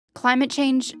Climate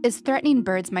change is threatening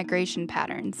birds' migration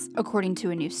patterns, according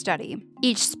to a new study.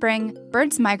 Each spring,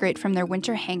 birds migrate from their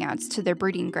winter hangouts to their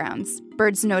breeding grounds.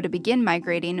 Birds know to begin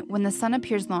migrating when the sun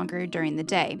appears longer during the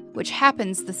day, which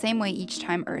happens the same way each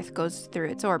time Earth goes through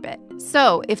its orbit.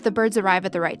 So, if the birds arrive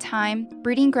at the right time,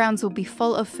 breeding grounds will be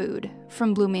full of food,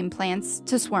 from blooming plants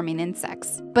to swarming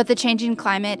insects. But the changing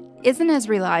climate isn't as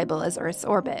reliable as Earth's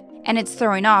orbit, and it's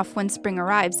throwing off when spring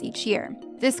arrives each year.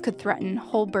 This could threaten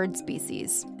whole bird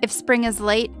species. If spring is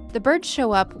late, the birds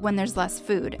show up when there's less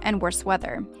food and worse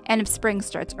weather. And if spring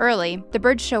starts early, the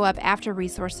birds show up after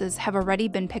resources have already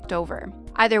been picked over.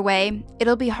 Either way,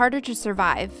 it'll be harder to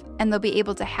survive, and they'll be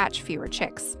able to hatch fewer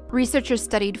chicks. Researchers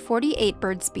studied 48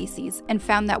 bird species and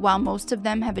found that while most of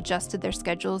them have adjusted their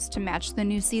schedules to match the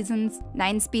new seasons,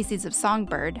 9 species of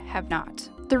songbird have not.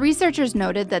 The researchers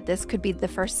noted that this could be the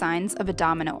first signs of a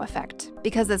domino effect,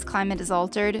 because as climate is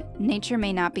altered, nature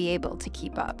may not be able to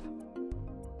keep up.